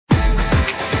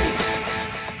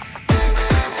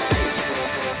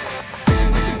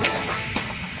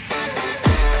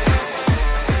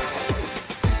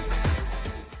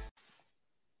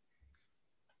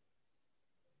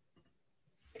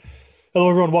Hello,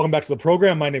 everyone. Welcome back to the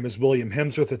program. My name is William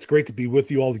Hemsworth. It's great to be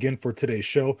with you all again for today's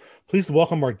show. Please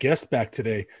welcome our guest back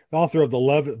today, the author of The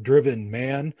Love-Driven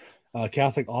Man,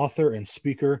 Catholic author and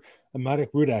speaker,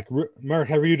 Marek Rudak. Marek,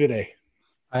 how are you today?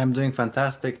 I am doing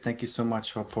fantastic. Thank you so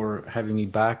much for having me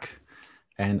back.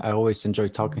 And I always enjoy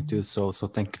talking to you. So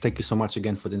thank you so much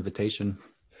again for the invitation.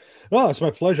 Oh, it's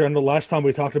my pleasure. I know last time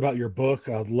we talked about your book,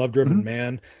 The Love-Driven Mhm.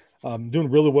 Man. Doing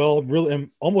really well. Really,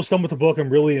 I'm almost done with the book. I'm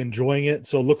really enjoying it.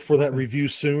 So look for that Okay. review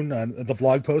soon on the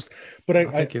blog post. But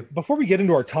Thank you. before we get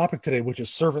into our topic today, which is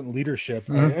servant leadership,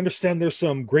 I Mhm. understand there's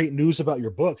some great news about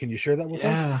your book. Can you share that with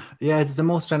us? Yeah, it's the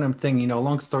most random thing.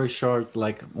 Long story short,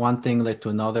 like one thing led to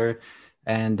another.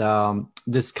 And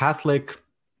this Catholic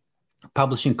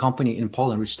publishing company in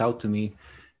Poland reached out to me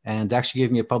and they actually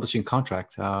gave me a publishing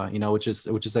contract, which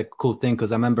is a cool thing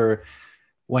because I remember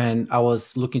when I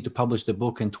was looking to publish the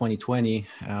book in 2020,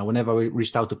 whenever we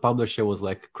reached out to publish, it was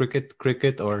like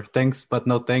cricket, or thanks, but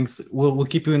no thanks. We'll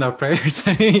keep you in our prayers.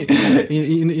 The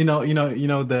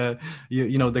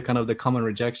kind of the common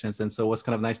rejections. And so what's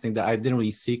kind of nice thing that I didn't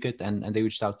really seek it, and they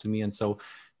reached out to me. And so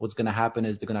what's going to happen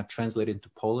is they're going to translate it into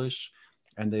Polish,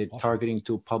 and they're Awesome. targeting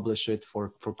to publish it for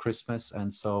Christmas.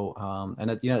 And so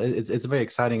it's very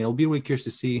exciting. It'll be really curious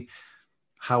to see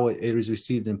how it is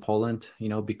received in Poland,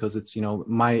 because it's,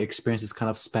 my experience is kind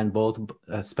of spent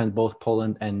both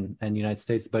Poland and United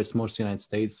States, but it's mostly United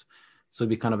States. So it'd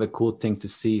be kind of a cool thing to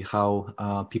see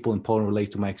how people in Poland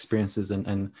relate to my experiences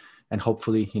and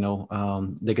hopefully,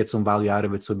 they get some value out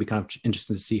of it. So it'd be kind of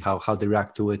interesting to see how they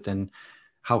react to it and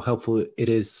how helpful it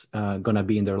is going to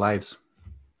be in their lives.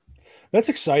 That's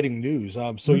exciting news.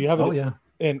 So Mhm. you have Oh it, yeah.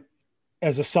 and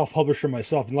as a self-publisher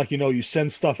myself, and like you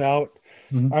send stuff out.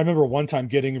 I Mhm. remember one time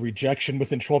getting a rejection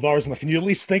within 12 hours. I'm like, can you at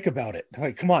least think about it? I'm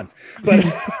like, come on. But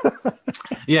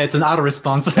Yeah, it's an auto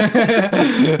response.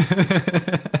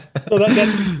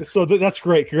 that's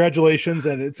great. Congratulations,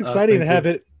 and it's exciting to Thank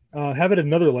you. have it in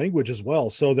another language as well.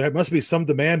 So there must be some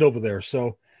demand over there.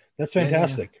 So that's Yeah.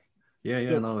 fantastic. Yeah,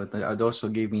 So, no, it also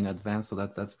gave me in advance, so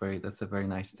that's a very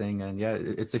nice thing, and yeah,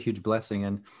 it's a huge blessing,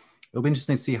 and it'll be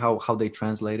interesting to see how they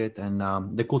translate it. And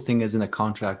the cool thing is in the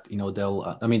contract,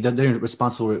 they'll, I mean, they're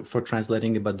responsible for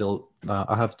translating it, but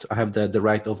I have the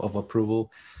right of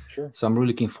approval, sure. so I'm really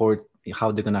looking forward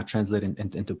how they're gonna translate it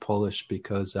into Polish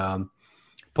because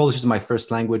Polish is my first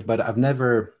language, but I've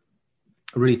never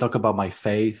really talked about my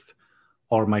faith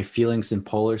or my feelings in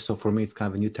Polish. So for me, it's kind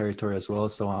of a new territory as well.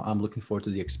 So I'm looking forward to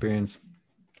the experience.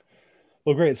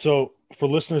 Well, great. So for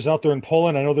listeners out there in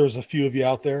Poland, I know there's a few of you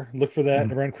out there. Look for that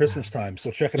Mhm. around Christmas time.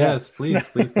 So check it out. Yes, please,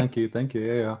 please. Thank you. Thank you.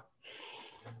 Yeah,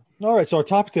 All right, so our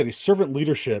topic today is servant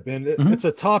leadership, and yeah. it's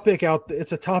a topic out.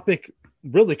 It's a topic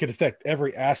really could affect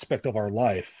every aspect of our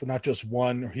life, not just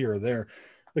one here or there.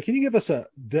 But can you give us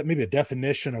maybe a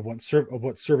definition of what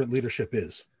servant leadership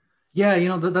is?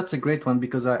 Yeah, that's a great one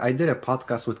because I did a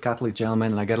podcast with Catholic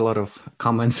gentlemen and I got a lot of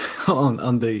comments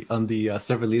on the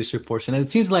servant leadership portion. And it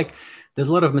seems like there's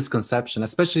a lot of misconception,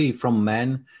 especially from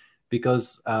men,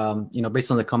 because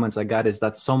based on the comments I got, is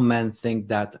that some men think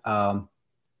that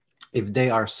if they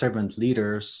are servant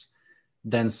leaders,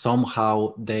 then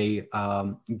somehow they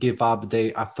give up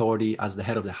their authority as the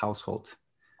head of the household.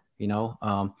 you know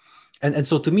and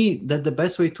so to me that the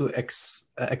best way to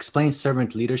explain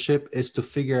servant leadership is to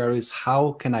figure out is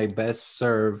how can I best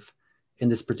serve in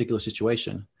this particular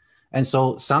situation. And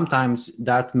so sometimes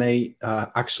that may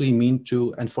actually mean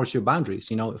to enforce your boundaries.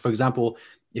 For example,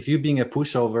 if you're being a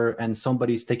pushover and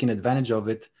somebody's taking advantage of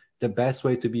it, the best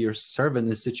way to be your servant in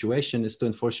this situation is to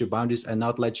enforce your boundaries and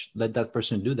not let that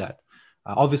person do that,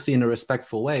 obviously in a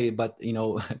respectful way, but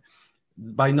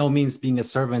by no means being a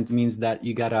servant means that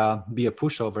you gotta be a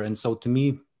pushover. And so to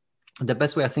me, the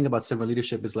best way I think about servant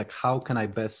leadership is like, how can I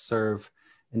best serve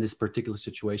in this particular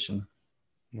situation?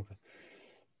 Okay.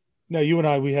 Now, you and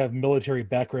I, we have military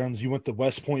backgrounds. You went to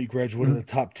West Point. You graduated in Mhm.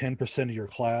 the top 10% of your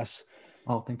class.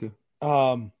 Oh, thank you.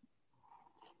 Um,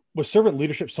 was servant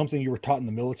leadership something you were taught in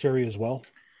the military as well?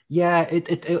 Yeah,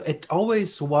 it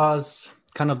always was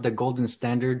kind of the golden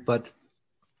standard, but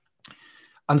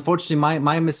unfortunately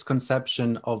my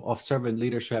misconception of servant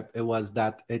leadership, it was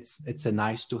that it's a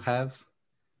nice to have,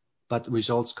 but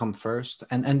results come first.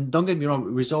 And don't get me wrong,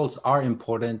 results are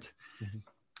important, Mhm.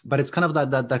 but it's kind of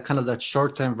that kind of that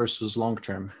short term versus long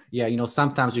term. Yeah,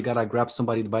 sometimes you gotta grab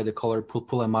somebody by the collar,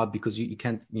 pull them up because you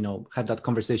can't have that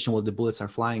conversation while the bullets are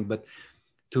flying. But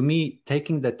to me,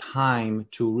 taking the time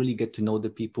to really get to know the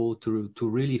people, to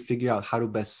really figure out how to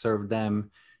best serve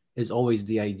them, is always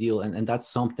the ideal, and that's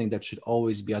something that should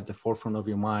always be at the forefront of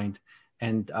your mind.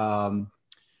 And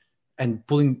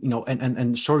pulling,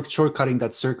 and shortcutting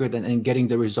that circuit and getting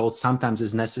the results sometimes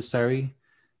is necessary,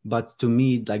 But to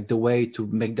me, like the way to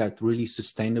make that really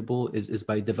sustainable is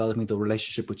by developing the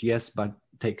relationship, which yes, but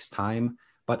takes time.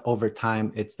 But over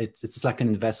time, it's like an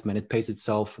investment. It pays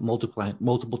itself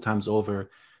multiple times over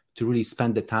to really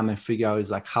spend the time and figure out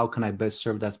is like, how can I best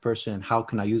serve that person? And how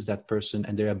can I use that person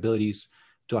and their abilities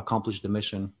to accomplish the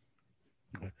mission?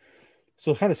 Okay.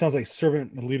 So it kind of sounds like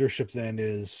servant leadership then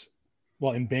is,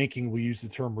 well, in banking, we use the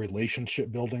term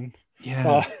relationship building.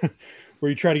 Yeah. Where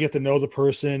you try to get to know the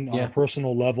person on a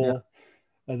personal level,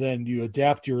 and then you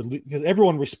adapt because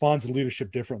everyone responds to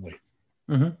leadership differently.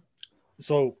 Mm-hmm.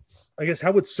 So I guess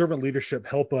how would servant leadership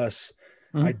help us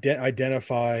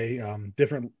identify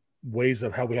different ways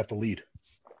of how we have to lead?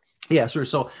 Yeah, sure.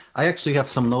 So I actually have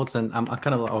some notes, and I'm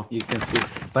kind of, oh, you can see.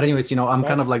 But anyways, I'm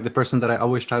kind of like the person that I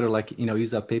always try to like, use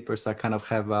that paper. So I kind of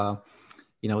have,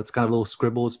 it's kind of little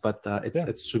scribbles, but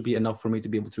it should be enough for me to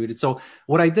be able to read it. So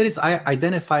what I did is I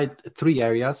identified 3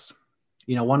 areas.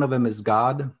 One of them is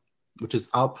God, which is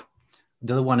up.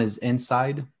 The other one is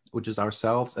inside, which is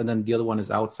ourselves, and then the other one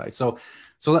is outside. So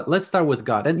let's start with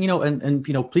God, and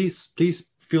please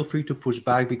feel free to push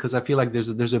back, because I feel like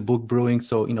there's a book brewing.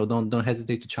 So don't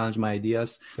hesitate to challenge my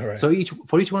ideas. Right. So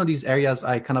for each one of these areas,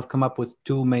 I kind of come up with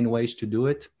 2 main ways to do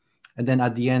it. And then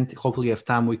at the end, hopefully you have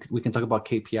time, we can talk about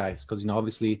KPIs, because,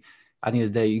 obviously at the end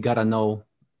of the day, you got to know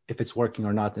if it's working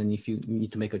or not, and if you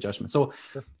need to make adjustments. So,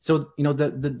 sure.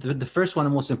 The first one,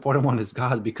 the most important one is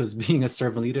God, because being a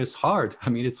servant leader is hard. I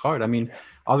mean, it's hard. I mean,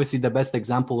 obviously the best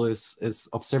example is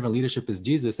of servant leadership is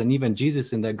Jesus. And even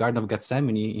Jesus in the Garden of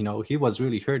Gethsemane, he was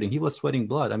really hurting. He was sweating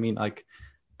blood. I mean, like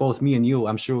both me and you,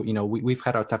 I'm sure, we've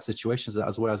had our tough situations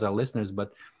as well as our listeners,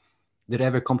 but did it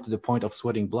ever come to the point of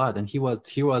sweating blood? And he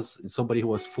was somebody who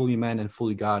was fully man and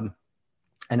fully God,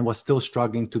 and was still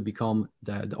struggling to become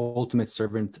the ultimate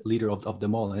servant leader of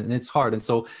them all. And it's hard. And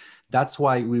so that's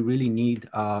why we really need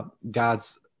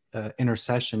God's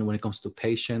intercession when it comes to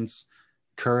patience,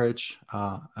 courage,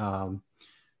 and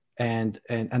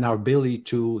our ability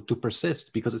to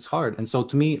persist, because it's hard. And so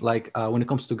to me, like when it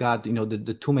comes to God,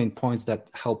 the 2 main points that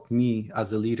help me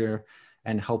as a leader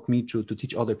and help me to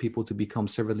teach other people to become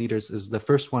servant leaders is, the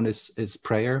first one is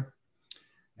prayer.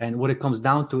 And what it comes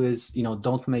down to is,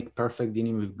 don't make perfect the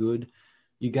enemy of good.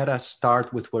 You got to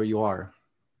start with where you are.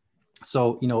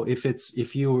 So,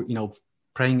 if you're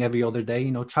praying every other day,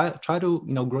 try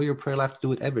to, grow your prayer life,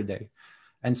 do it every day.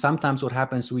 And sometimes what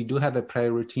happens, we do have a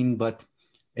prayer routine, but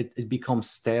it becomes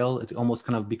stale. It almost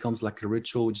kind of becomes like a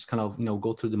ritual. We just kind of,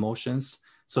 go through the motions.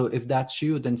 So if that's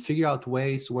you, then figure out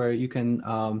ways where you can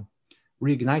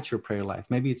reignite your prayer life.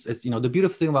 Maybe it's the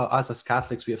beautiful thing about us as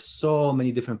Catholics, we have so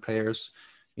many different prayers.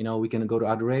 We can go to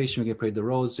adoration, we can pray the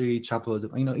rosary, chapel,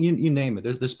 you name it.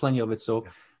 There's plenty of it. So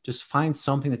just find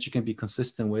something that you can be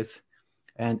consistent with,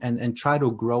 and try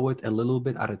to grow it a little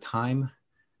bit at a time,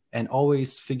 and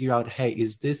always figure out, hey,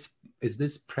 is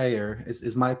this prayer,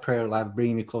 is my prayer life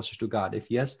bringing me closer to God?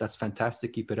 If yes, that's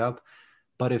fantastic, keep it up.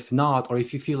 But if not, or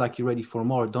if you feel like you're ready for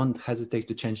more, don't hesitate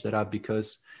to change that up,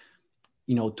 because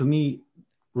to me,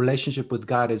 relationship with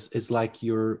God is like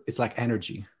it's like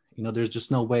energy. There's just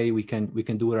no way we can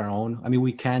do it on our own. I mean,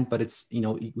 we can, but it's,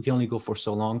 we can only go for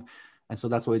so long. And so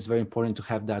that's why it's very important to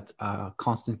have that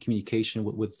constant communication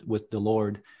with the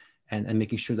Lord, and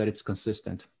making sure that it's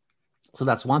consistent. So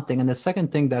that's one thing. And the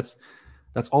second thing that's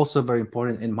also very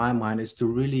important in my mind is to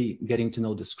really getting to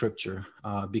know the scripture,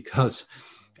 because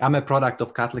I'm a product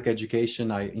of Catholic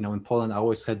education. In Poland, I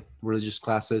always had religious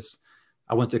classes.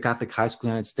 I went to a Catholic high school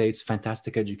in the United States,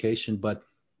 fantastic education, but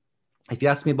if you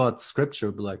ask me about scripture,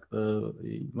 I'd be like,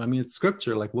 it's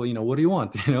scripture. Like, well, what do you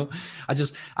want?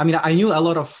 I knew a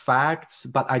lot of facts,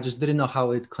 but I just didn't know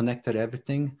how it connected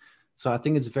everything. So I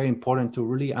think it's very important to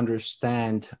really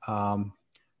understand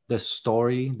the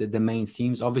story, the main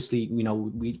themes. Obviously,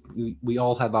 we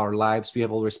all have our lives. We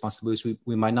have all responsibilities.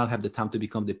 We might not have the time to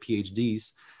become the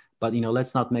PhDs, but,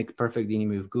 let's not make perfect the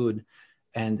enemy of good,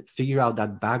 and figure out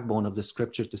that backbone of the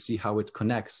scripture to see how it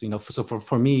connects. So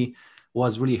for me,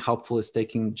 was really helpful is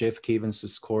taking JFK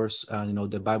Evans's course,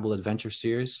 the Bible Adventure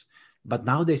series. But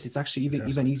nowadays, it's actually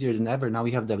even easier than ever. Now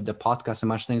we have the podcast, and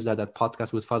much things that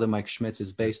podcast with Father Mike Schmitz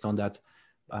is based on that,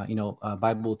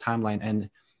 Bible timeline.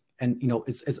 And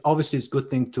it's obviously it's a good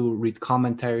thing to read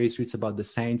commentaries, read about the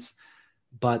saints,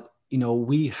 but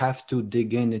we have to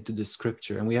dig into the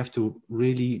scripture, and we have to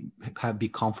really be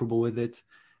comfortable with it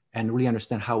and really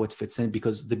understand how it fits in.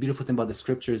 Because the beautiful thing about the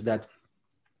scripture is that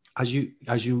as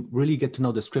you really get to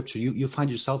know the scripture, you find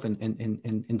yourself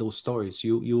in those stories.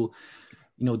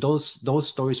 Those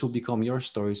stories will become your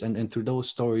stories, and through those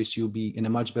stories you'll be in a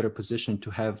much better position to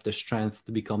have the strength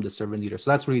to become the servant leader.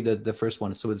 So that's really the first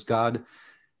one. So it's God,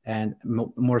 and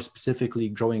more specifically,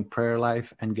 growing prayer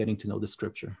life and getting to know the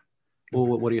scripture. Well,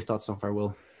 what are your thoughts so far,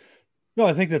 Will? No,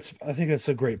 I think that's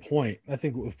a great point. I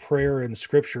think with prayer and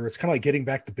scripture, it's kind of like getting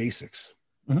back to basics,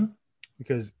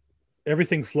 because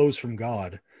everything flows from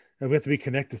God, and we have to be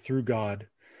connected through God.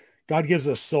 God gives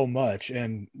us so much,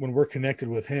 and when we're connected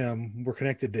with Him, we're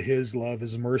connected to His love,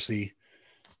 His mercy.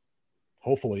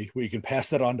 Hopefully, we can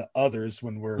pass that on to others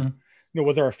when we're,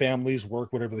 with our families,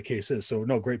 work, whatever the case is. So,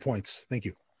 no, great points. Thank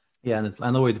you. Yeah, and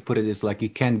another way to put it is like you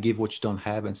can't give what you don't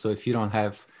have, and so if you don't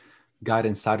have God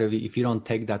inside of you, if you don't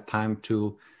take that time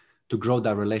to grow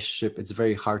that relationship, it's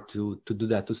very hard to do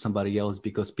that to somebody else,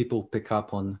 because people pick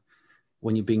up on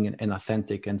when you're being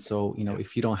inauthentic. And so,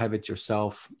 if you don't have it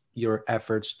yourself, your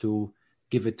efforts to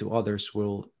give it to others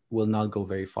will not go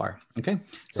very far. Okay.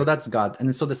 So that's God.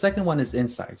 And so the second one is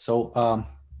insight. So,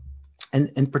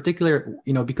 and in particular,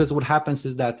 because what happens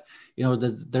is that,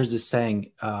 there's this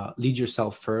saying, lead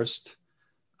yourself first,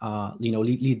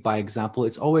 lead by example.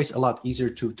 It's always a lot easier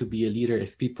to be a leader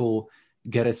if people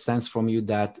get a sense from you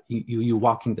that you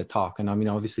walking the talk. And I mean,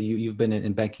 obviously you've been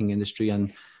in banking industry,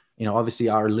 and obviously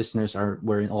our listeners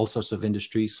we're in all sorts of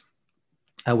industries,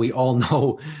 and we all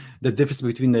know the difference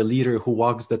between a leader who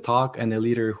walks the talk and a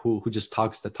leader who just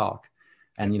talks the talk.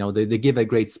 And they give a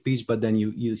great speech, but then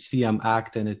you see them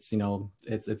act, and it's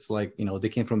it's like they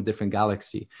came from a different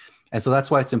galaxy. And so that's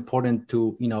why it's important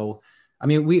to I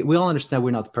mean, we all understand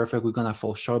we're not perfect, we're gonna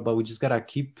fall short, but we just gotta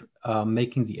keep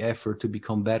making the effort to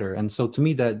become better. And so to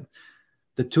me, that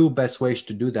the two best ways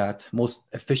to do that, most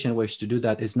efficient ways to do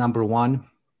that, is number one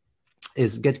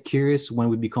is get curious when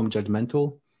we become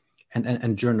judgmental,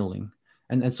 and journaling.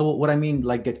 And so what I mean,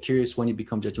 like, get curious when you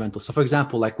become judgmental. So for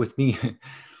example, like with me,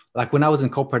 like when I was in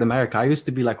corporate America, I used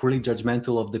to be like really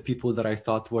judgmental of the people that I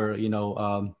thought were,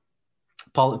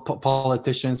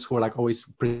 politicians who are like always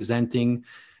presenting,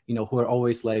 who are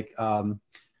always like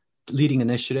leading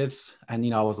initiatives.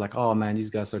 And, I was like, oh man, these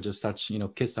guys are just such,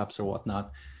 kiss ups or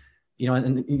whatnot,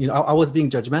 I was being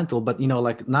judgmental, but,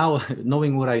 like now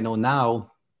knowing what I know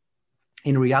now,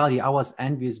 in reality, I was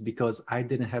envious because I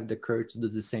didn't have the courage to do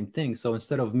the same thing. So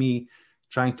instead of me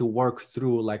trying to work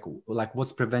through like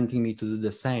what's preventing me to do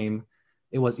the same,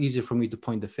 it was easier for me to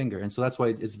point the finger. And so that's why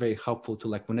it's very helpful to,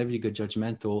 like, whenever you get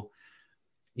judgmental,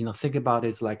 think about it,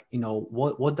 it's like,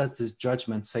 what does this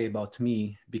judgment say about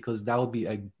me? Because that would be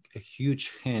a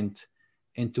huge hint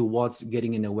into what's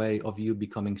getting in the way of you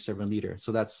becoming servant leader.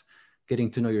 So that's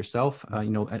getting to know yourself,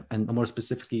 and more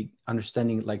specifically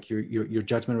understanding like your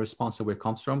judgment response and where it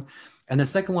comes from. And the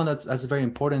second one that's very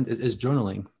important is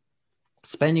journaling.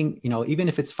 Spending, even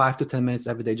if it's 5 to 10 minutes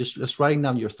every day, just writing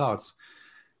down your thoughts.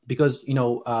 Because,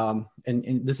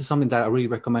 and this is something that I really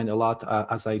recommend a lot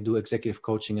as I do executive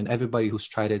coaching, and everybody who's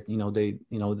tried it,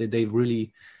 they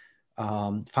really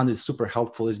found it super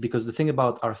helpful, is because the thing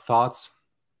about our thoughts,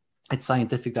 it's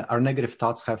scientific that our negative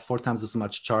thoughts have 4 times as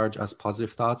much charge as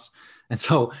positive thoughts. And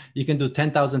so you can do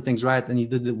 10,000 things right, and you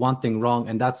did the one thing wrong,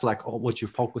 and that's like what you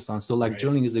focus on. So like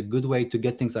journaling is a good way to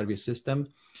get things out of your system.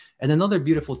 And another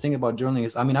beautiful thing about journaling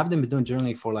is, I mean, I've been doing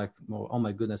journaling for like, oh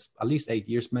my goodness, at least 8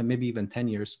 years, maybe even 10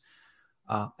 years.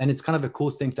 And it's kind of a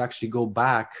cool thing to actually go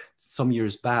back some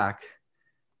years back,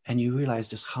 and you realize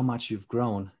just how much you've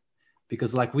grown.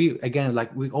 Because like we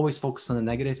always focus on the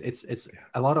negative. It's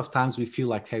a lot of times we feel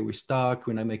like, hey, we're stuck,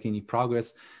 we're not making any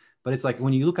progress. But it's like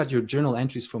when you look at your journal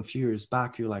entries from a few years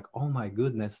back, you're like, oh my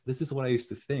goodness, this is what I used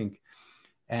to think.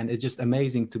 And it's just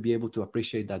amazing to be able to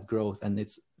appreciate that growth. And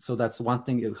so that's one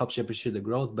thing, it helps you appreciate the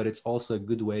growth, but it's also a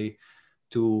good way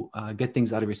to get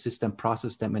things out of your system,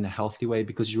 process them in a healthy way,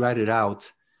 because you write it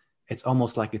out. It's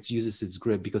almost like it uses its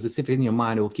grip, because it's if in your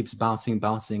mind, it will keeps bouncing. And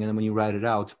then when you write it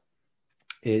out,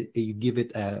 you give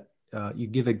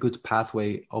a good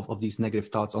pathway of these negative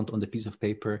thoughts on the piece of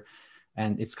paper.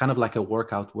 And it's kind of like a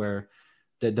workout where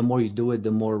the more you do it,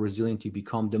 the more resilient you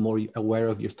become, the more aware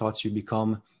of your thoughts you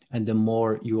become, and the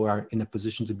more you are in a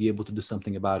position to be able to do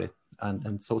something about it.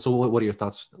 And so what are your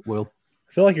thoughts, Will?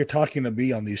 I feel like you're talking to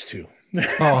me on these two.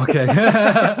 Oh, okay.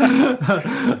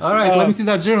 All right. Let me see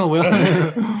that journal, Will.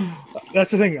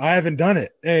 That's the thing. I haven't done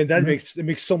it, and that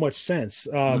makes so much sense.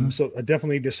 So I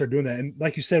definitely need to start doing that. And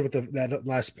like you said, with that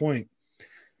last point,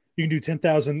 you can do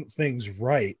 10,000 things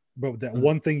right, but with that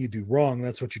one thing you do wrong,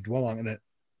 that's what you dwell on. And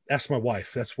that's my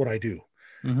wife. That's what I do.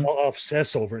 I'll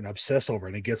obsess over it,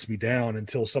 and it gets me down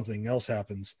until something else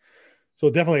happens. So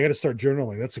definitely I got to start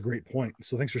journaling. That's a great point.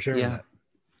 So thanks for sharing that.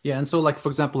 Yeah. And so like, for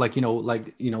example, like,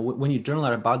 when you journal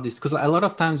about this, because a lot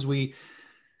of times we,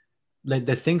 like,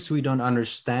 the things we don't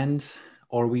understand,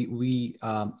 or we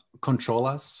control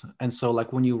us. And so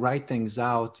like when you write things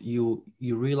out, you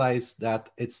realize that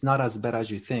it's not as bad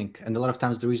as you think. And a lot of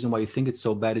times the reason why you think it's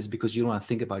so bad is because you don't want to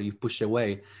think about it, you push it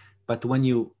away. But when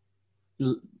you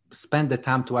spend the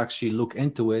time to actually look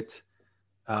into it,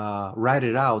 write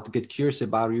it out, get curious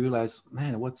about it, you realize,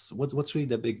 man, what's really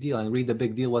the big deal? And really the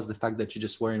big deal was the fact that you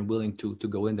just weren't willing to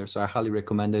go in there. So I highly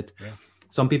recommend it. Yeah.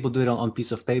 Some people do it on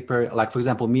piece of paper. Like, for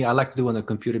example, me, I like to do it on a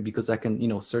computer because I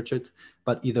can, search it.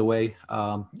 But either way,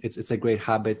 it's a great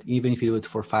habit. Even if you do it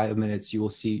for 5 minutes, you will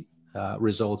see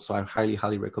results. So I highly,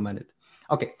 highly recommend it.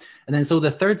 Okay. And then, so the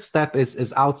third step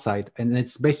is outside. And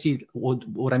it's basically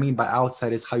what I mean by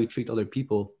outside is how you treat other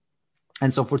people.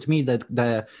 And so for me,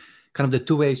 the kind of the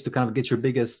two ways to kind of get your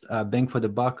biggest bang for the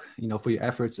buck, for your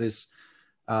efforts is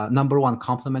number one,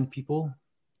 compliment people.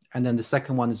 And then the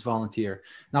second one is volunteer.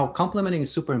 Now, complimenting is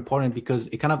super important because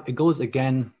it goes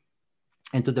again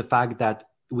into the fact that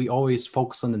we always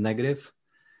focus on the negative.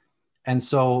 And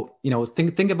so,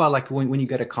 think about like when you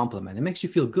get a compliment, it makes you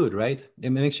feel good, right? It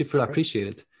makes you feel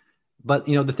appreciated. But,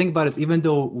 the thing about it is, even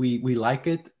though we like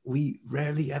it, we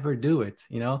rarely ever do it,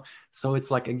 So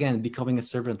it's like, again, becoming a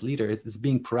servant leader. It's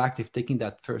being proactive, taking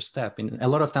that first step. And a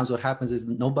lot of times what happens is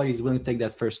nobody's willing to take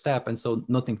that first step. And so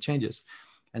nothing changes.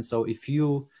 And so if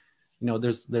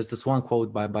there's this one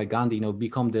quote by Gandhi,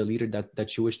 become the leader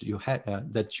that you wish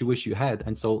you had.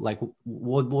 And so like,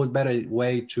 what better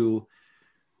way to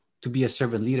be a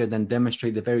servant leader than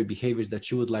demonstrate the very behaviors that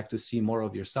you would like to see more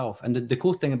of yourself. And the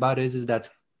cool thing about it is that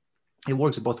it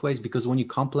works both ways, because when you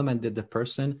compliment the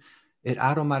person, it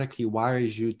automatically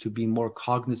wires you to be more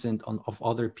cognizant of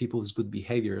other people's good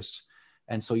behaviors.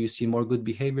 And so you see more good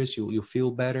behaviors, you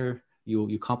feel better,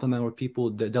 you compliment more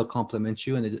people, they'll compliment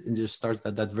you, and it just starts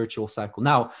that virtual cycle.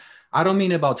 Now, I don't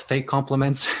mean about fake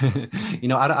compliments.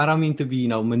 I don't mean to be,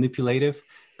 manipulative,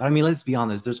 but I mean, let's be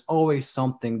honest, there's always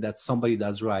something that somebody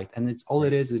does right. And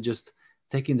it is just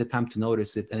taking the time to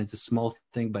notice it. And it's a small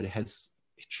thing, but it has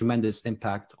a tremendous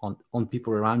impact on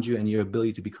people around you and your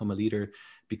ability to become a leader,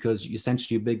 because you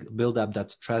essentially build up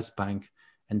that trust bank.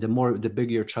 And the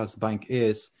bigger your trust bank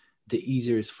is, the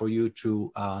easier it is for you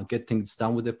to get things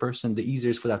done with the person. The easier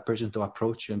it is for that person to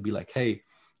approach you and be like, hey,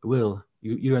 Will,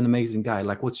 you're an amazing guy.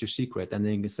 Like, what's your secret? And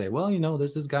then you can say, well,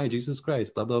 there's this guy, Jesus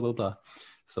Christ, blah, blah, blah, blah.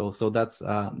 So that's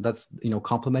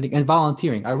complimenting and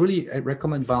volunteering. I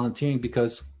recommend volunteering,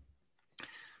 because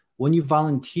when you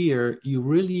volunteer, you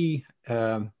really,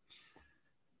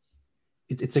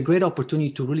 it's a great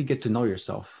opportunity to really get to know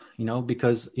yourself,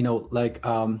 because,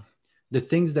 the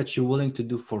things that you're willing to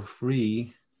do for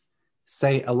free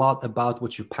say a lot about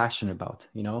what you're passionate about,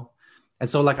 And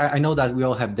so like, I know that we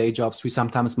all have day jobs. We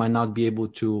sometimes might not be able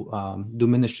to do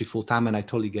ministry full time, and I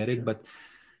totally get it. Sure. But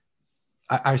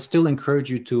I still encourage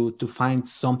you to find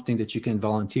something that you can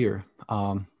volunteer.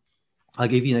 I'll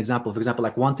give you an example. For example,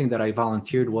 like one thing that I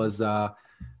volunteered was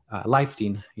Life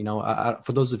Team.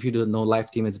 For those of you who don't know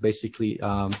Life Team, it's basically,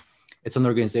 it's an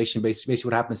organization. Basically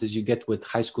what happens is you get with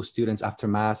high school students after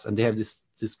mass, and they have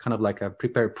this kind of like a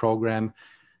prepared program.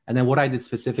 And then what I did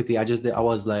specifically, I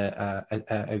was like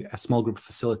a small group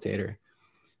facilitator.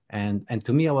 And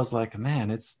to me, I was like, man,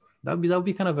 that would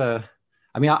be kind of a,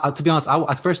 I mean, to be honest,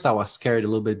 at first I was scared a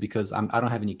little bit, because I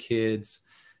don't have any kids,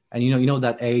 and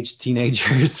that age,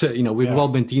 teenagers. We've all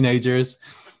been teenagers,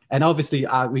 and obviously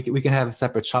we can have a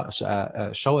separate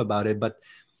show about it. But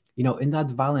in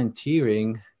that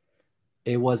volunteering,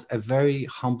 it was a very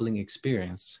humbling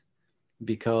experience,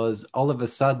 because all of a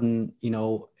sudden,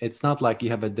 it's not like you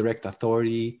have a direct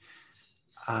authority.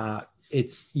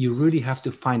 You really have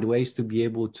to find ways to be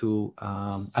able to,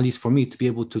 at least for me, to be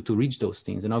able to reach those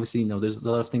things. And obviously, there's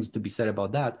a lot of things to be said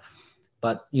about that.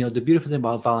 But, the beautiful thing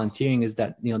about volunteering is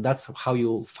that, that's how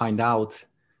you'll find out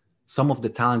some of the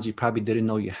talents you probably didn't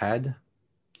know you had.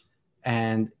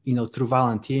 And, through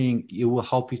volunteering, it will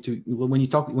help you to,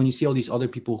 when you see all these other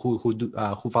people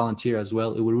who volunteer as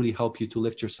well, it will really help you to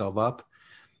lift yourself up.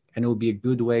 And it will be a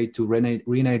good way to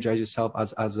re-energize yourself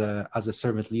as a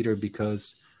servant leader,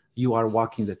 because you are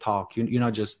walking the talk. You're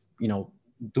not just, you're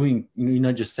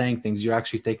not just saying things, you're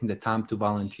actually taking the time to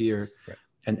volunteer. Right.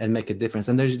 And make a difference.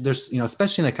 And there's,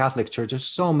 especially in a Catholic church, there's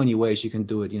so many ways you can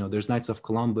do it. There's Knights of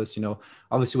Columbus,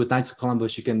 obviously with Knights of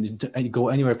Columbus, you can go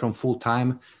anywhere from full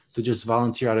time to just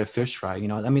volunteer at a fish fry.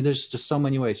 I mean, there's just so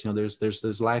many ways,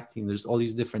 there's Life Team, there's all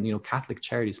these different, Catholic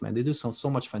charities, man, they do so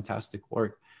much fantastic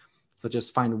work. So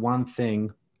just find one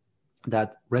thing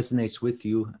that resonates with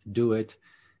you, do it,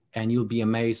 and you'll be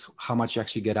amazed how much you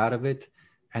actually get out of it.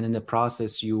 And in the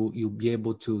process, you'll be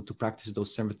able to practice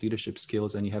those servant leadership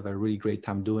skills, and you have a really great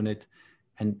time doing it.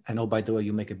 And oh, by the way,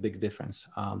 you make a big difference.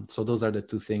 So those are the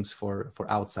two things for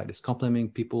outside: is complimenting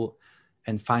people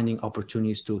and finding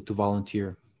opportunities to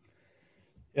volunteer.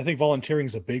 I think volunteering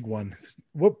is a big one.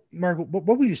 What, Mark, what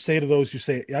would you say to those who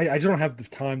say, I don't have the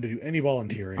time to do any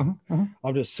volunteering.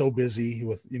 I'm just so busy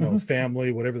with,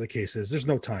 family, whatever the case is. There's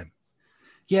no time.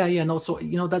 Yeah, no. So,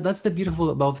 that's the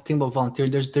beautiful thing about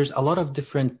volunteering. There's a lot of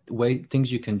different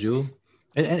things you can do.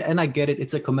 And I get it.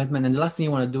 It's a commitment. And the last thing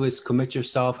you want to do is commit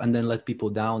yourself and then let people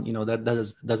down. That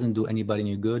doesn't do anybody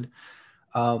any good.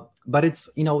 But it's,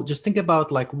 just think about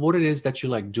like what it is that you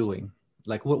like doing.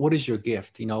 Like what is your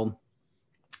gift?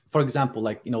 For example,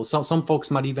 like, some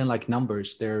folks might even like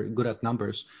numbers. They're good at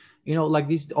numbers. Like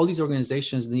all these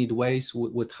organizations need ways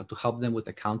to help them with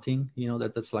accounting.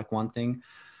 That's like one thing.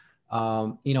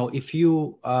 If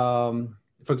you,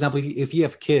 for example, if you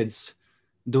have kids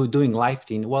doing life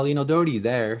team, well, they're already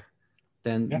there,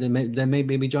 then they may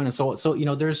maybe join them. So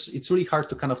it's really hard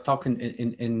to kind of talk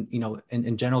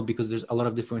in general, because there's a lot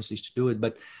of different ways to do it.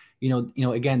 But,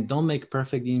 again, don't make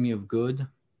perfect the enemy of good.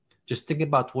 Just think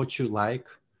about what you like.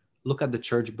 Look at the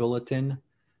church bulletin,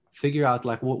 figure out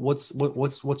like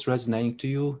what's resonating to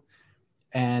you.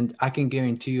 And I can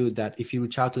guarantee you that if you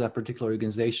reach out to that particular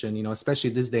organization,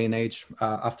 especially this day and age,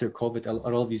 after COVID, a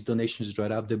lot of these donations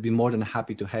dried up, they'll be more than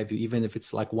happy to have you, even if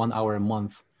it's like 1 hour a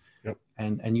month. Yep.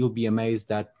 And you'll be amazed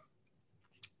that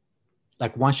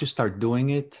like once you start doing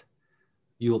it,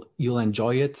 you'll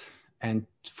enjoy it. And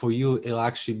for you, it'll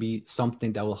actually be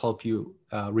something that will help you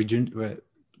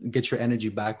get your energy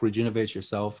back, regenerate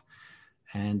yourself.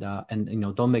 And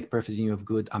don't make perfect enemy of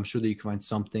good. I'm sure that you can find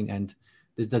something. And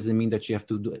this doesn't mean that you have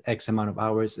to do X amount of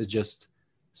hours. It's just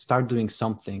start doing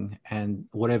something, and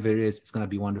whatever it is, it's going to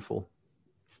be wonderful.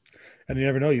 And you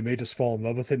never know, you may just fall in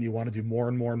love with it and you want to do more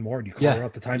and more and more, and you carve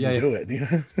out the time to do it.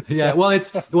 Yeah.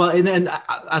 And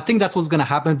I think that's what's going to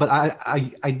happen, but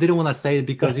I didn't want to say it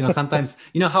because, sometimes,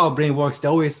 how our brain works. We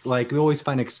always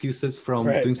find excuses from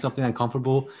doing something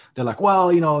uncomfortable. They're like, well,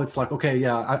 it's like, okay,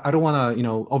 yeah, I don't want to,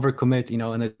 overcommit,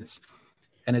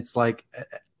 and it's like,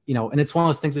 and it's one of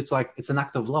those things, it's like, it's an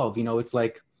act of love. It's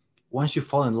like, once you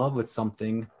fall in love with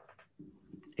something,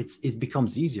 it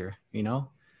becomes easier,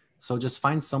 So just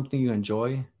find something you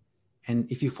enjoy, and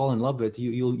if you fall in love with it,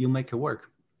 you'll make it work.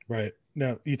 Right.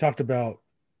 Now, you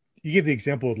gave the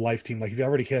example with Life Team. Like if you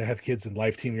already have kids in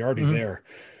Life Team, you're already there.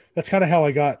 That's kind of how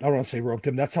I don't want to say roped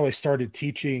in. That's how I started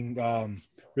teaching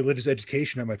religious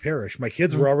education at my parish. My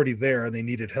kids were already there and they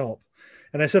needed help.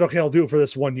 And I said, okay, I'll do it for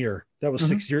this 1 year. That was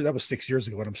 6 years. That was 6 years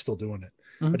ago, and I'm still doing it.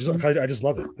 I just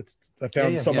love it. I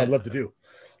found something I'd love to do.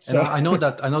 So and I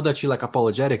know that you like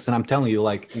apologetics, and I'm telling you,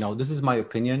 like, this is my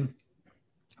opinion,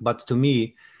 but to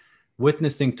me,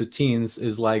 witnessing to teens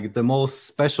is like the most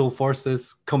special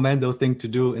forces commando thing to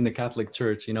do in the Catholic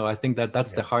Church. I think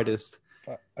that's the hardest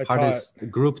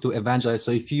group to evangelize.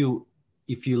 So if you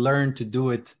learn to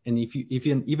do it, and if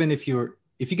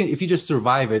you just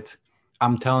survive it,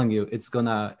 I'm telling you, it's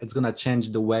gonna change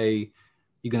the way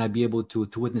you're gonna be able to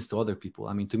witness to other people.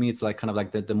 I mean, to me, it's like kind of like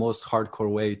the most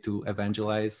hardcore way to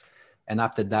evangelize. And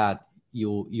after that,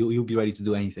 you'll be ready to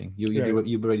do anything. You'll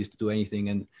be ready to do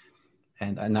anything.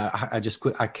 And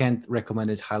I can't recommend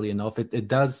it highly enough.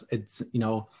 It's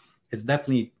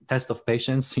definitely test of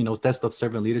patience, test of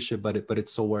servant leadership, but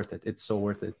it's so worth it. It's so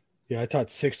worth it. Yeah, I taught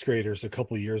sixth graders a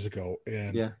couple of years ago,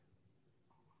 and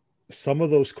some of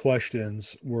those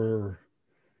questions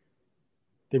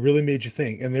they really made you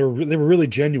think, and they were really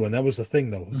genuine. That was the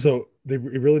thing, though. So it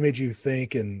really made you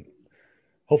think, and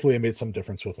hopefully it made some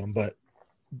difference with them. But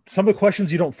some of the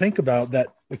questions you don't think about that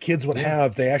the kids would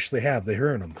have, they actually have. They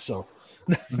hear them. So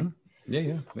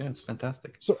yeah, it's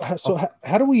fantastic. So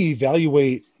how do we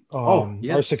evaluate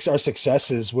our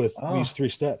successes with these 3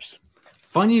 steps?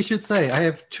 Funny you should say. I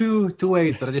have two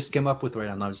ways that I just came up with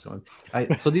right now. So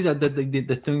these are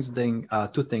the things.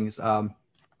 Two things.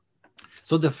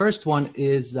 So the first one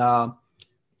is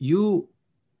you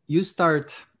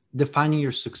start defining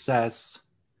your success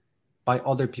by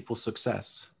other people's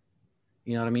success.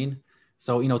 You know what I mean?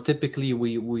 So, typically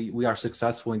we are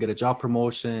successful and get a job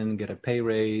promotion, get a pay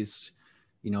raise,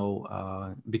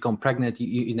 become pregnant,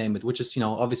 you name it, which is,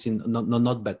 obviously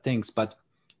not bad things. But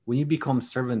when you become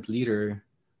servant leader,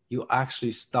 you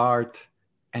actually start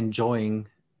enjoying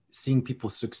seeing people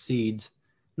succeed.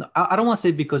 No, I don't want to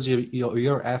say because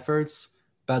your efforts,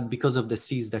 but because of the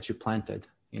seeds that you planted,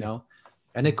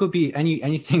 and it could be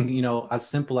anything, as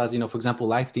simple as, for example,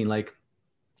 Life Team, like,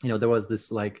 there was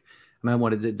this, like, I remember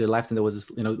when the Life Team, there was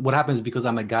this, what happens because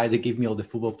I'm a guy, they give me all the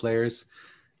football players,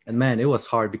 and man, it was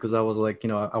hard because I was like, I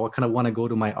kind of want to go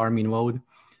to my army mode,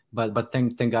 but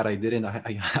thank God I didn't.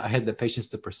 I had the patience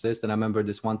to persist. And I remember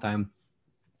this one time,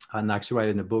 and I actually write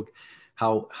in the book,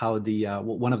 how the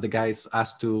one of the guys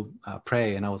asked to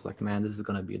pray, and I was like, man, this is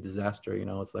gonna be a disaster.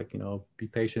 It's like, be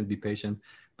patient, be patient.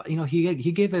 But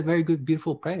he gave a very good,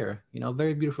 beautiful prayer.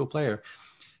 Very beautiful prayer.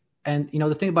 And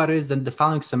the thing about it is that the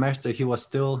following semester he was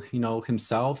still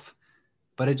himself,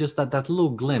 but it just that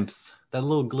little glimpse,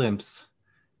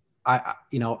 I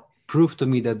proved to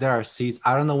me that there are seeds.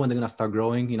 I don't know when they're gonna start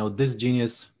growing. This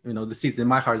genius, the seeds in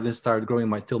my heart didn't start growing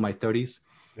till my 30s.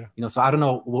 Yeah. So I don't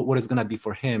know what it's gonna be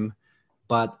for him,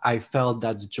 but I felt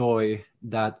that joy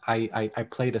that I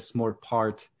played a small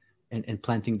part in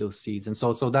planting those seeds. And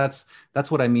so that's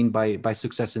what I mean by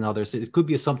success in others. It could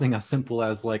be something as simple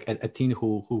as like a teen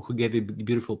who gave a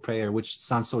beautiful prayer, which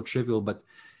sounds so trivial, but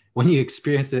when you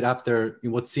experience it after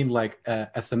what seemed like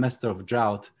a semester of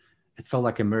drought, it felt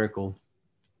like a miracle.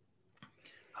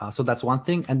 So that's one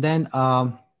thing. And then,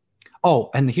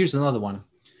 and here's another one.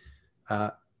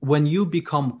 When you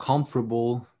become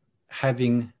comfortable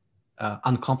having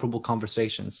uncomfortable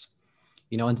conversations,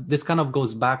 and this kind of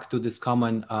goes back to this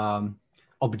common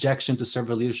objection to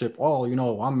servant leadership. Oh,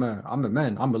 I'm a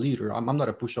man, I'm a leader. I'm not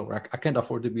a pushover. I can't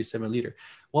afford to be a servant leader.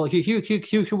 Well,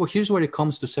 here's where it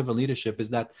comes to servant leadership is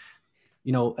that,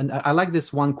 and I like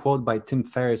this one quote by Tim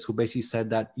Ferriss, who basically said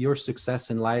that your success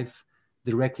in life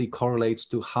directly correlates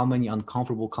to how many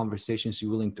uncomfortable conversations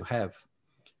you're willing to have.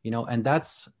 And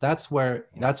that's where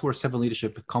servant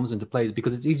leadership comes into play,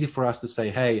 because it's easy for us to say,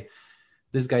 hey,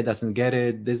 this guy doesn't get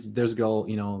it. This girl,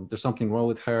 there's something wrong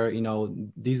with her.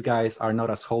 These guys are not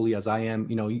as holy as I am.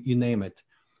 You name it.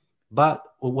 But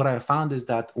what I found is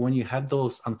that when you have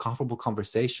those uncomfortable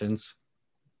conversations,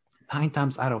 9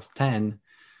 times out of 10,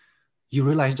 you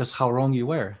realize just how wrong you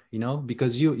were.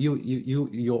 Because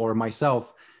you or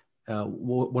myself,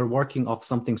 we're working off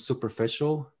something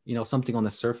superficial. Something on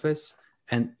the surface.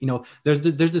 And there's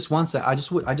this one that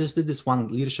I just did this one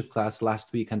leadership class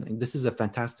last week, and this is a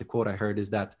fantastic quote I heard, is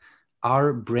that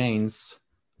our brains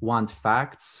want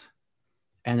facts,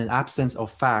 and in absence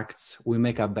of facts, we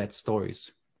make up bad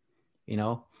stories.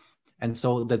 And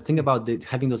so the thing about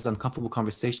having those uncomfortable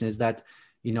conversations is that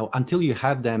until you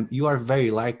have them, you are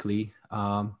very likely,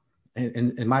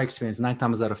 in my experience, 9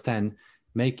 times out of 10,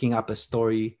 making up a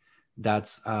story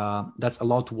that's a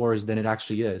lot worse than it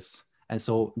actually is. And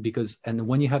so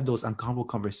when you have those uncomfortable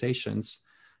conversations,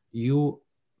 you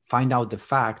find out the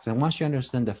facts. And once you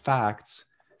understand the facts,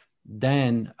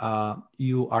 then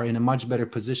you are in a much better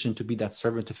position to be that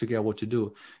servant to figure out what to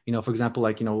do. For example,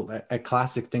 a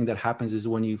classic thing that happens is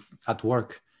when at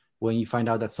work, when you find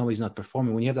out that somebody's not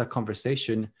performing, when you have that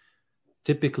conversation,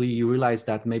 typically you realize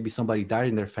that maybe somebody died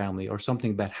in their family or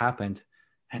something bad happened.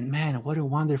 And man, what a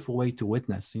wonderful way to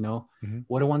witness, mm-hmm.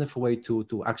 What a wonderful way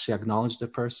to actually acknowledge the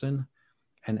person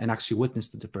and actually witness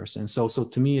to the person. So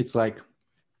to me, it's like,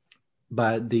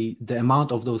 but the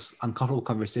amount of those uncomfortable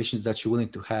conversations that you're willing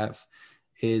to have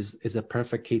is a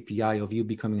perfect KPI of you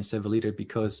becoming a servant leader,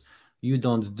 because you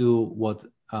don't do what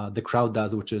the crowd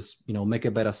does, which is, make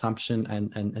a bad assumption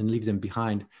and leave them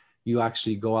behind. You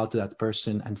actually go out to that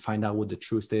person and find out what the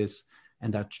truth is.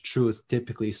 And that truth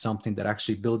typically is something that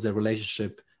actually builds a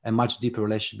relationship, a much deeper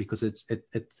relationship, because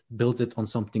it builds it on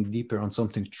something deeper, on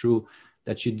something true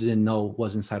that you didn't know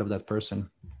was inside of that person.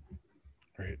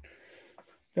 Right.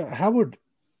 Yeah, how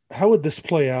would this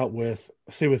play out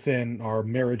within our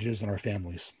marriages and our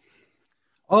families?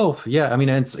 Oh yeah, I mean,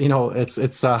 it's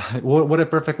what a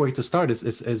perfect way to start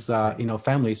is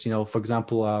families. For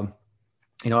example,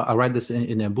 I read this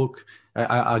in a book.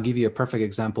 I'll give you a perfect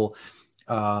example.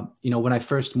 When I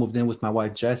first moved in with my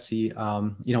wife Jessie,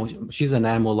 she's an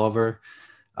animal lover.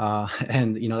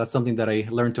 And that's something that I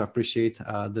learned to appreciate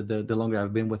the longer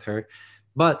I've been with her.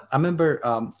 But I remember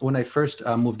when I first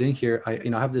moved in here, I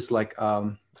have this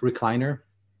recliner,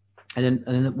 and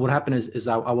then what happened is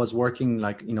I was working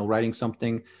writing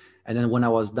something, and then when I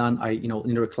was done, in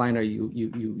the recliner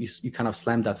you kind of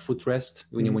slam that footrest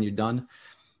when you're done,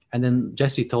 and then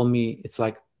Jessie told me, it's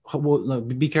like, well,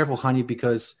 be careful, honey,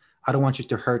 because I don't want you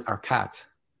to hurt our cat,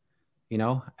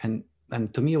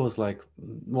 And to me, it was like,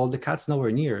 well, the cat's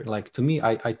nowhere near. Like, to me,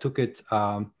 I took it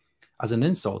as an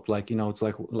insult. It's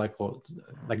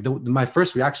my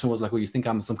first reaction was like, well, you think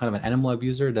I'm some kind of an animal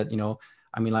abuser that,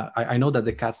 I know that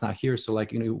the cat's not here. So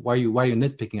why are you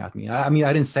nitpicking at me?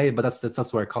 I didn't say it, but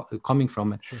that's where I'm coming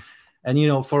from. Sure.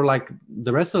 And, for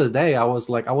the rest of the day, I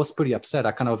was pretty upset.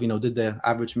 I kind of, did the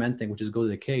average man thing, which is go to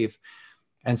the cave.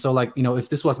 And so if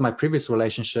this was my previous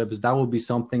relationships, that would be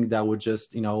something that would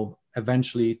just,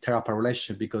 eventually tear up our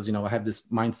relationship, because, I have this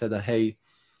mindset that, hey,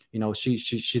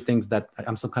 she thinks that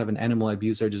I'm some kind of an animal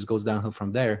abuser, just goes downhill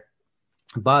from there.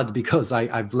 But because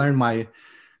I've learned my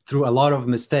through a lot of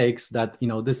mistakes that,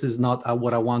 this is not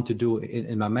what I want to do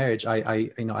in my marriage.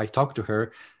 I talked to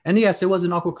her, and yes, it was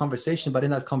an awkward conversation, but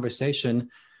in that conversation,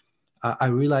 I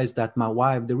realized that my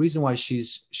wife, the reason why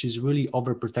she's really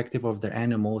overprotective of their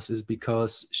animals is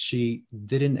because she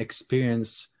didn't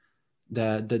experience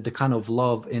the kind of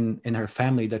love in her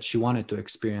family that she wanted to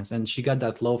experience. And she got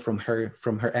that love from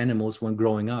her animals when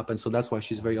growing up. And so that's why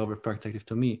she's very overprotective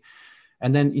to me.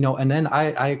 And then,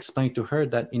 I explained to her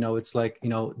that, it's like,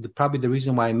 probably the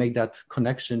reason why I make that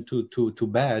connection to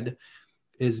bad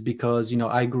is because,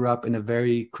 I grew up in a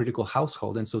very critical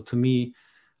household. And so to me,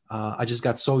 I just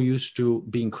got so used to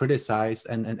being criticized.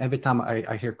 And every time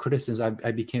I hear criticism,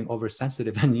 I became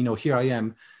oversensitive. And, here I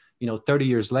am, 30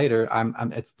 years later,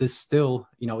 it's this still,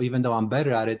 even though I'm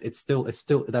better at it, it's still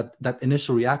that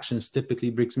initial reactions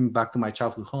typically brings me back to my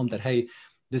childhood home that, hey,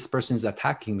 this person is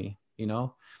attacking me,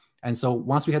 And so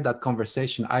once we had that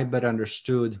conversation, I better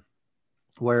understood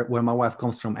where my wife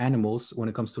comes from animals, when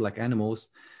it comes to like animals.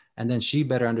 And then she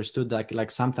better understood that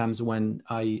like sometimes when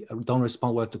I don't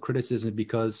respond well to criticism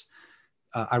because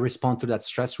I respond to that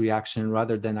stress reaction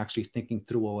rather than actually thinking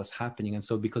through what was happening. And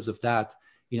so because of that,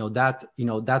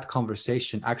 that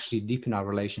conversation actually deepened our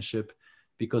relationship,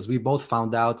 because we both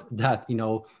found out that,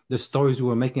 the stories we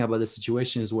were making about the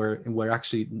situations were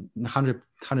actually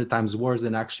 100 times worse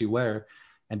than actually were.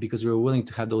 And because we were willing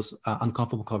to have those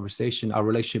uncomfortable conversations, our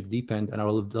relationship deepened and our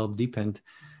love deepened,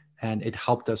 and it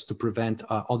helped us to prevent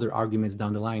other arguments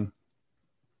down the line.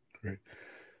 Great.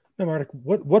 Now, Marek,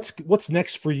 what's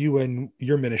next for you and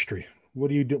your ministry? What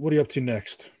are you up to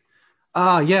next?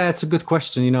 Yeah, it's a good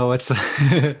question.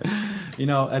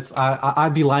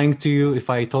 I'd be lying to you if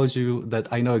I told you that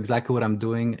I know exactly what I'm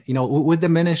doing. With the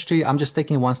ministry, I'm just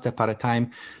taking one step at a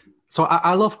time. So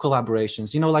I love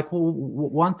collaborations.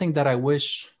 One thing that I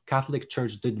wish Catholic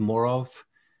Church did more of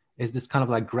is this kind of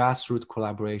like grassroots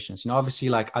collaborations. Obviously,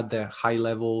 like at the high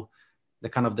level, the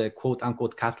kind of the quote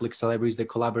unquote Catholic celebrities, they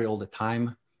collaborate all the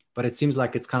time. But it seems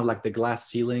like it's kind of like the glass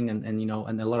ceiling, and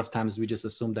a lot of times we just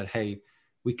assume that, hey,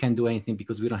 we can't do anything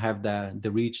because we don't have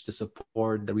the reach, the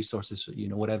support, the resources,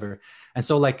 whatever. And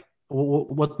so like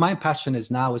what my passion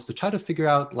is now is to try to figure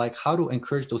out like how to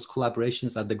encourage those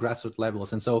collaborations at the grassroots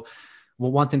levels. And so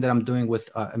one thing that I'm doing with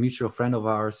a mutual friend of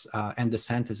ours, and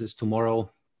DeSantis, is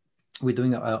tomorrow we're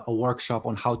doing a workshop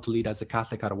on how to lead as a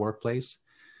Catholic at a workplace.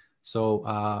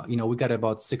 So, we got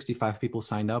about 65 people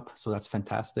signed up. So that's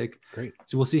fantastic. Great.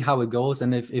 So we'll see how it goes.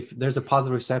 And if there's a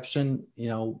positive reception,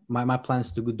 my plan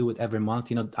is to do it every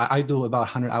month. I do about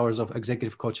 100 hours of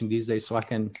executive coaching these days, so I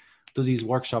can do these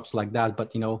workshops like that.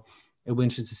 But, it'll be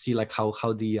interesting to see like how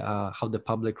the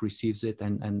public receives it.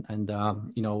 Because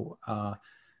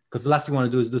the last thing we want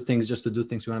to do is do things just to do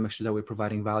things. We want to make sure that we're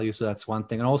providing value. So that's one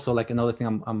thing. And also like another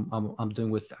thing I'm doing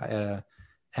with and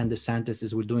DeSantis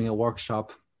is we're doing a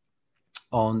workshop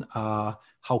on how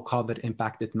COVID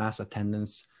impacted mass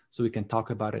attendance, so we can talk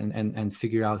about it and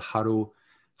figure out how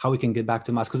we can get back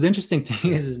to mass. Because the interesting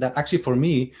thing is that actually for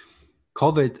me,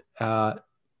 COVID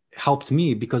helped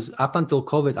me, because up until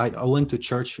COVID, I went to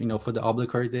church, for the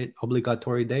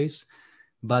obligatory days.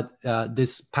 But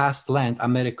this past Lent, I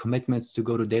made a commitment to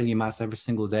go to daily mass every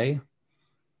single day.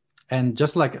 And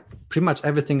just like pretty much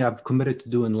everything I've committed to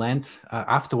do in Lent,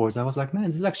 afterwards, I was like, man,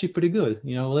 this is actually pretty good.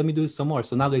 Let me do some more.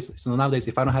 So nowadays,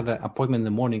 if I don't have an appointment in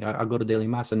the morning, I go to daily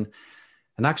mass and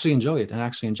actually enjoy it.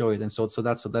 And so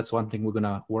that's one thing we're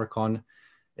gonna work on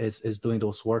is doing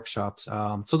those workshops.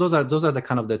 So those are the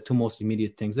kind of the two most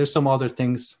immediate things. There's some other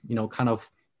things, kind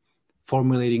of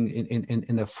formulating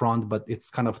in the front, but it's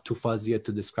kind of too fuzzy yet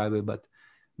to describe it. But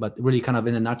really, kind of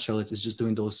in a nutshell, it's just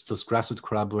doing those grassroots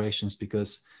collaborations,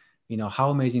 because how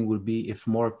amazing would it be if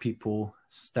more people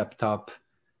stepped up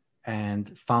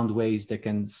and found ways they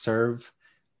can serve.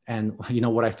 And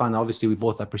what I found, obviously we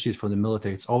both appreciate from the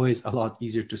military, it's always a lot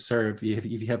easier to serve if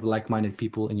you have like-minded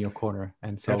people in your corner.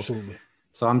 And so absolutely.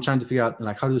 So I'm trying to figure out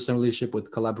like how to do some leadership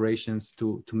with collaborations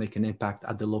to make an impact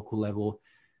at the local level,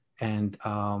 and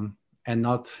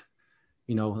not,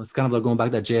 it's kind of like going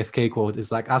back to that JFK quote.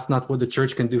 It's like, ask not what the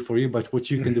church can do for you, but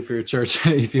what you can do for your church,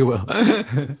 if you will.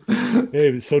 Hey,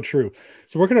 it's so true.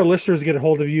 So where can our listeners get a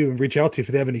hold of you and reach out to you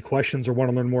if they have any questions or want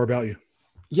to learn more about you?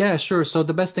 Yeah, sure. So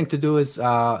the best thing to do is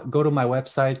go to my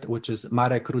website, which is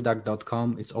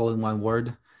marekrudak.com. It's all in one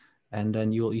word. And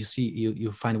then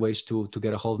you'll find ways to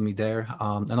get a hold of me there.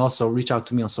 And also reach out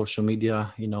to me on social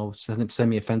media, send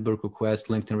me a Facebook request,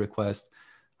 LinkedIn request.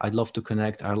 I'd love to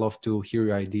connect. I'd love to hear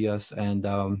your ideas. And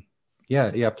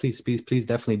please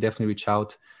definitely reach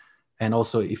out. And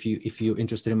also if you're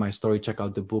interested in my story, check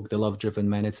out the book, The Love Driven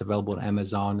Man. It's available on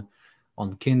Amazon,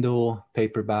 on Kindle,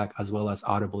 paperback, as well as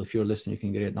Audible. If you're listening, you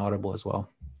can get it on Audible as well.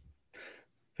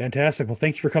 Fantastic. Well,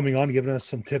 thank you for coming on and giving us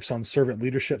some tips on servant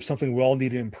leadership, something we all need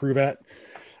to improve at.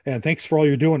 And thanks for all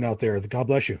you're doing out there. God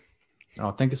bless you. Oh,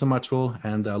 thank you so much, Will,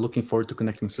 and looking forward to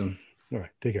connecting soon. All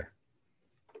right. Take care.